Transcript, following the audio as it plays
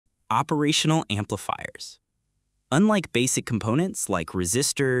Operational amplifiers. Unlike basic components like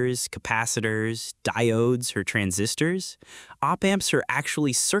resistors, capacitors, diodes, or transistors, op-amps are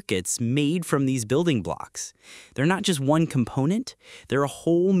actually circuits made from these building blocks. They're not just one component, they're a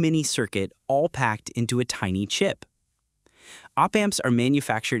whole mini circuit all packed into a tiny chip. Op-amps are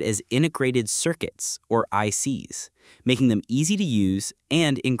manufactured as integrated circuits, or ICs, making them easy to use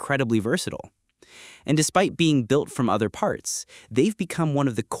and incredibly versatile. And despite being built from other parts, they've become one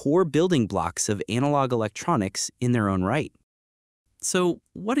of the core building blocks of analog electronics in their own right. So,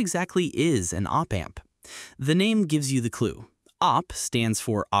 what exactly is an op-amp? The name gives you the clue. Op stands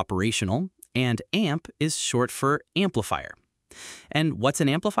for operational, and amp is short for amplifier. And what's an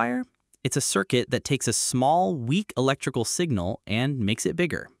amplifier? It's a circuit that takes a small, weak electrical signal and makes it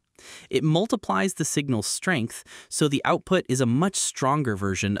bigger. It multiplies the signal's strength, so the output is a much stronger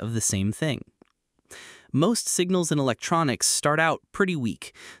version of the same thing. Most signals in electronics start out pretty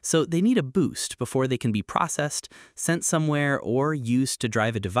weak, so they need a boost before they can be processed, sent somewhere, or used to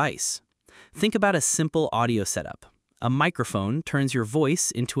drive a device. Think about a simple audio setup. A microphone turns your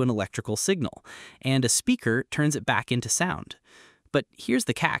voice into an electrical signal, and a speaker turns it back into sound. But here's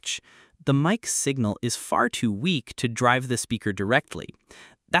the catch. The mic signal is far too weak to drive the speaker directly.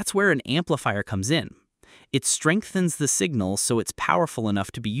 That's where an amplifier comes in. It strengthens the signal so it's powerful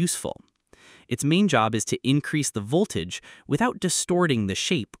enough to be useful. Its main job is to increase the voltage without distorting the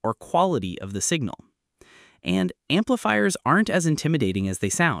shape or quality of the signal. And amplifiers aren't as intimidating as they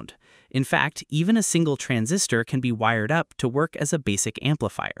sound. In fact, even a single transistor can be wired up to work as a basic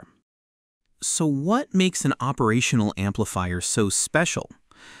amplifier. So what makes an operational amplifier so special?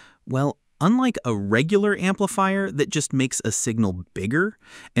 Well, unlike a regular amplifier that just makes a signal bigger,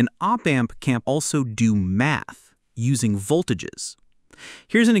 an op-amp can also do math using voltages.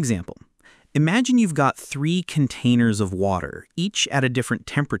 Here's an example. Imagine you've got 3 containers of water, each at a different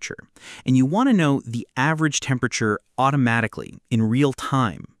temperature, and you want to know the average temperature automatically, in real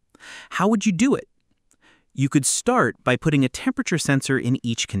time. How would you do it? You could start by putting a temperature sensor in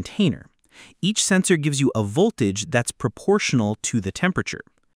each container. Each sensor gives you a voltage that's proportional to the temperature.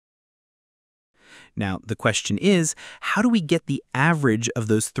 Now, the question is, how do we get the average of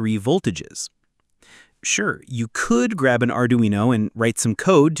those 3 voltages? Sure, you could grab an Arduino and write some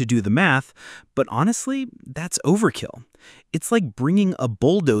code to do the math, but honestly, that's overkill. It's like bringing a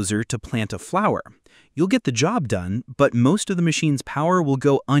bulldozer to plant a flower. You'll get the job done, but most of the machine's power will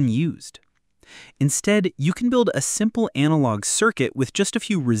go unused. Instead, you can build a simple analog circuit with just a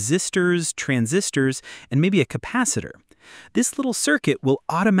few resistors, transistors, and maybe a capacitor. This little circuit will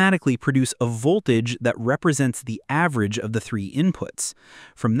automatically produce a voltage that represents the average of the 3 inputs.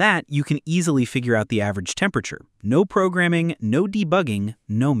 From that, you can easily figure out the average temperature. No programming, no debugging,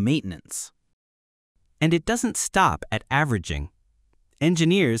 no maintenance. And it doesn't stop at averaging.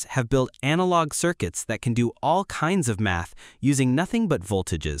 Engineers have built analog circuits that can do all kinds of math using nothing but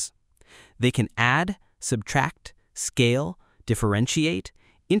voltages. They can add, subtract, scale, differentiate,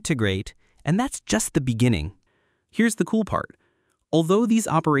 integrate, and that's just the beginning. Here's the cool part. Although these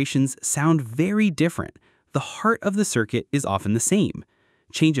operations sound very different, the heart of the circuit is often the same.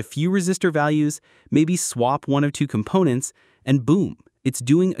 Change a few resistor values, maybe swap one of 2 components, and boom, it's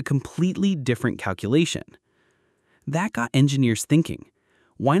doing a completely different calculation. That got engineers thinking.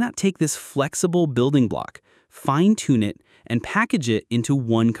 Why not take this flexible building block, fine-tune it, and package it into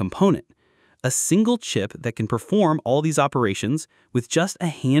one component? A single chip that can perform all these operations with just a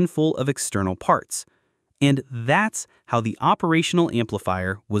handful of external parts. And that's how the operational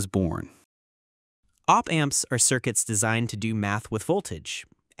amplifier was born. Op-amps are circuits designed to do math with voltage,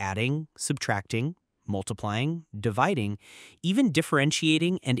 adding, subtracting, multiplying, dividing, even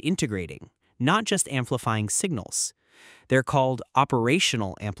differentiating and integrating, not just amplifying signals. They're called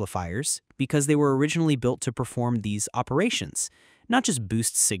operational amplifiers because they were originally built to perform these operations, not just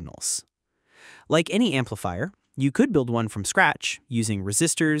boost signals. Like any amplifier, you could build one from scratch using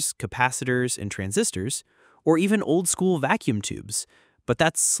resistors, capacitors, and transistors, or even old-school vacuum tubes, but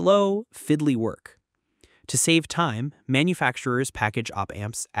that's slow, fiddly work. To save time, manufacturers package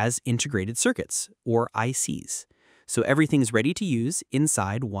op-amps as integrated circuits, or ICs, so everything's ready to use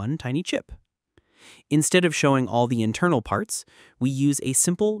inside one tiny chip. Instead of showing all the internal parts, we use a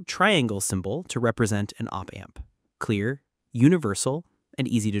simple triangle symbol to represent an op-amp. Clear, universal, and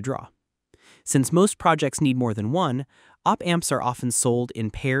easy to draw. Since most projects need more than one, op-amps are often sold in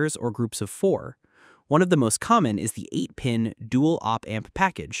pairs or groups of 4. One of the most common is the 8-pin dual op-amp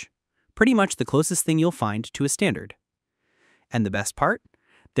package, pretty much the closest thing you'll find to a standard. And the best part?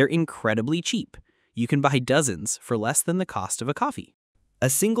 They're incredibly cheap. You can buy dozens for less than the cost of a coffee. A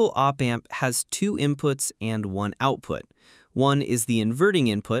single op-amp has 2 inputs and 1 output, One is the inverting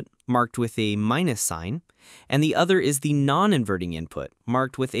input, marked with a minus sign, and the other is the non-inverting input,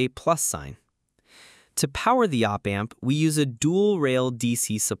 marked with a plus sign. To power the op-amp, we use a dual-rail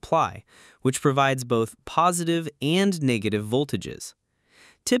DC supply, which provides both positive and negative voltages.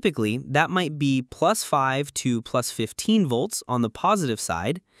 Typically, that might be plus 5 to plus 15 volts on the positive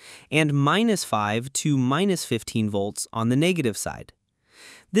side, and minus 5 to minus 15 volts on the negative side.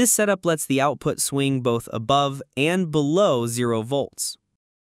 This setup lets the output swing both above and below 0 volts.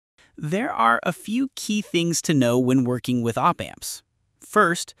 There are a few key things to know when working with op-amps.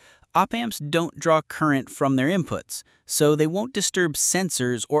 First, op-amps don't draw current from their inputs, so they won't disturb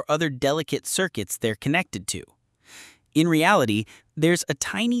sensors or other delicate circuits they're connected to. In reality, there's a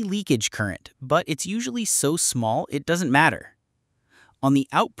tiny leakage current, but it's usually so small it doesn't matter. On the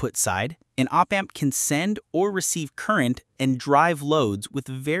output side, an op-amp can send or receive current and drive loads with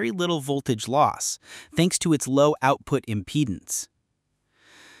very little voltage loss, thanks to its low output impedance.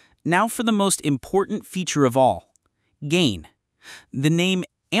 Now for the most important feature of all, gain. The name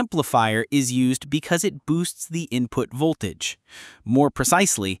amplifier is used because it boosts the input voltage. More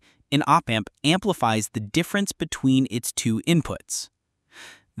precisely, an op-amp amplifies the difference between its two inputs.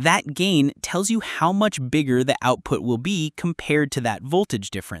 That gain tells you how much bigger the output will be compared to that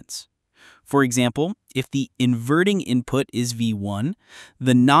voltage difference. For example, if the inverting input is V1,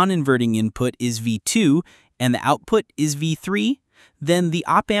 the non-inverting input is V2, and the output is V3, then the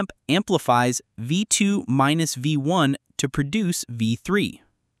op-amp amplifies V2 minus V1 to produce V3.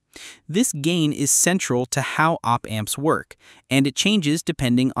 This gain is central to how op-amps work, and it changes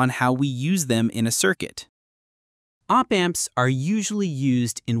depending on how we use them in a circuit. Op-amps are usually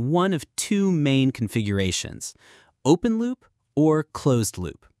used in one of two main configurations, open loop or closed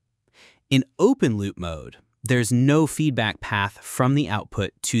loop. In open loop mode, there's no feedback path from the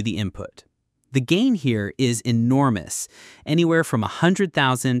output to the input. The gain here is enormous, anywhere from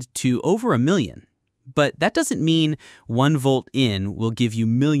 100,000 to over 1 million. But that doesn't mean 1 volt in will give you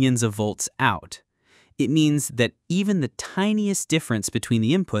millions of volts out. It means that even the tiniest difference between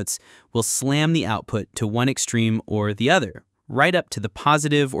the inputs will slam the output to one extreme or the other, right up to the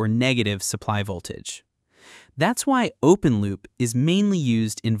positive or negative supply voltage. That's why open loop is mainly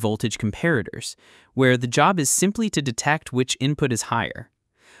used in voltage comparators, where the job is simply to detect which input is higher.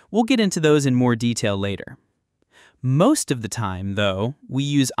 We'll get into those in more detail later. Most of the time, though, we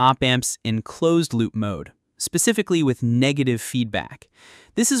use op-amps in closed-loop mode, specifically with negative feedback.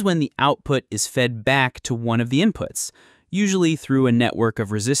 This is when the output is fed back to one of the inputs, usually through a network of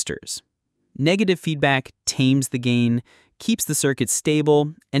resistors. Negative feedback tames the gain, keeps the circuit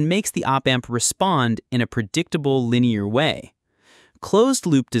stable, and makes the op-amp respond in a predictable linear way.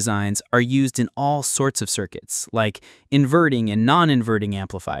 Closed-loop designs are used in all sorts of circuits, like inverting and non-inverting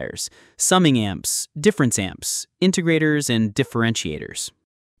amplifiers, summing amps, difference amps, integrators, and differentiators.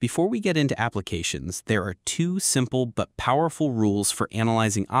 Before we get into applications, there are two simple but powerful rules for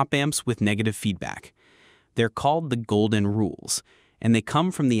analyzing op-amps with negative feedback. They're called the golden rules, and they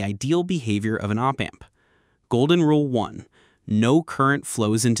come from the ideal behavior of an op-amp. Golden Rule 1. No current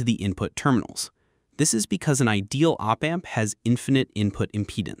flows into the input terminals. This is because an ideal op-amp has infinite input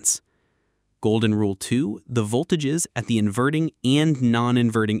impedance. Golden Rule 2, the voltages at the inverting and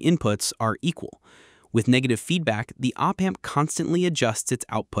non-inverting inputs are equal. With negative feedback, the op-amp constantly adjusts its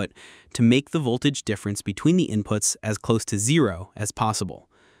output to make the voltage difference between the inputs as close to 0 as possible.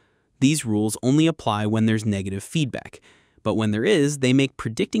 These rules only apply when there's negative feedback, but when there is, they make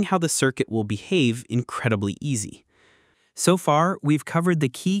predicting how the circuit will behave incredibly easy. So far, we've covered the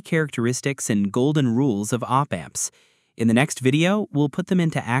key characteristics and golden rules of op-amps. In the next video, we'll put them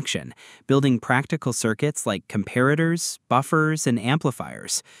into action, building practical circuits like comparators, buffers, and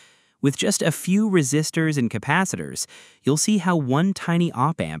amplifiers. With just a few resistors and capacitors, you'll see how one tiny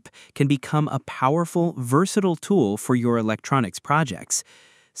op-amp can become a powerful, versatile tool for your electronics projects.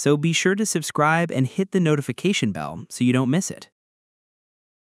 So be sure to subscribe and hit the notification bell so you don't miss it.